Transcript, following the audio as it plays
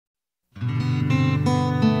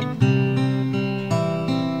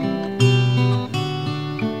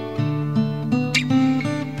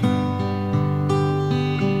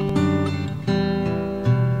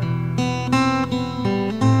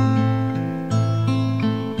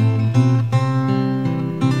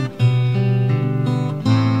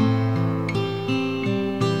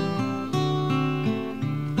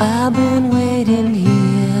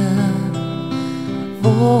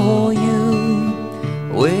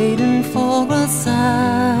waiting for a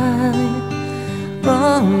sign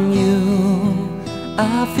from you.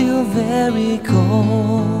 I feel very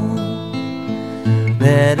cold,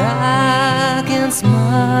 that I can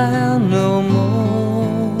smile no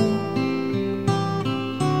more.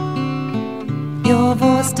 Your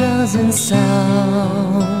voice doesn't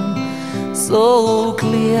sound so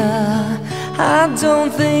clear. I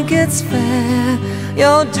don't think it's fair.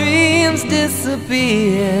 Your dreams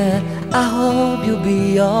disappear. I hope you'll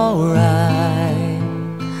be alright.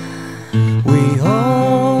 We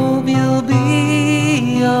hope you'll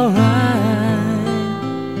be alright.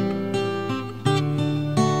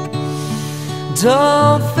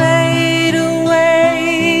 Don't fade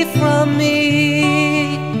away from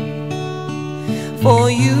me,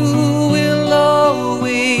 for you will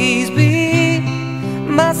always be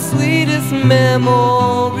my sweetest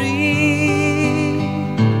memory,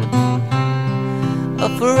 a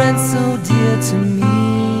friend so dear to me.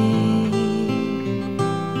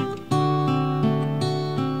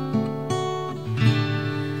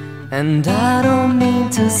 And I don't mean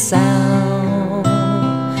to sound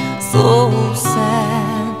so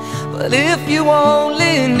sad, but if you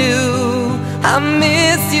only knew I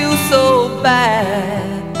miss you so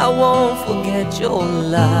bad, I won't forget your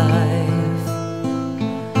life.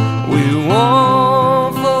 We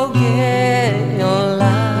won't forget your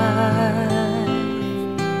life.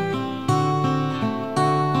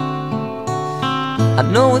 I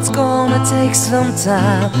know it's gonna take some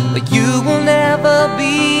time, but you will never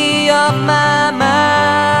be off my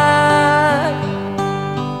mind.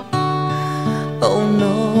 Oh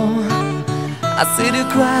no, I see you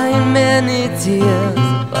crying many tears,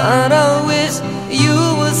 but I wish you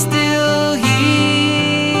were still here.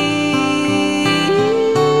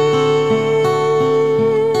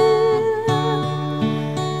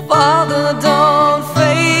 Father, don't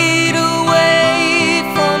fade away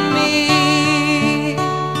from me,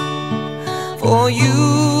 for you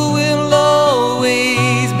will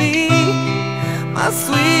always be my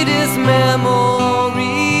sweetest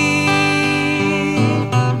memory,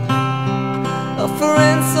 a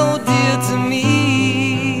friend so dear to me.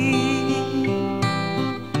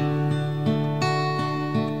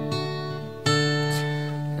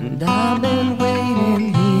 And I've been waiting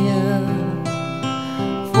here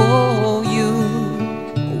for you,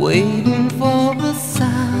 waiting for a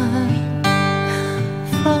sign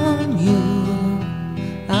from you.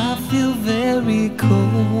 I feel very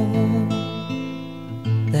cold,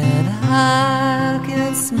 that I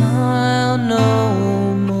can smile no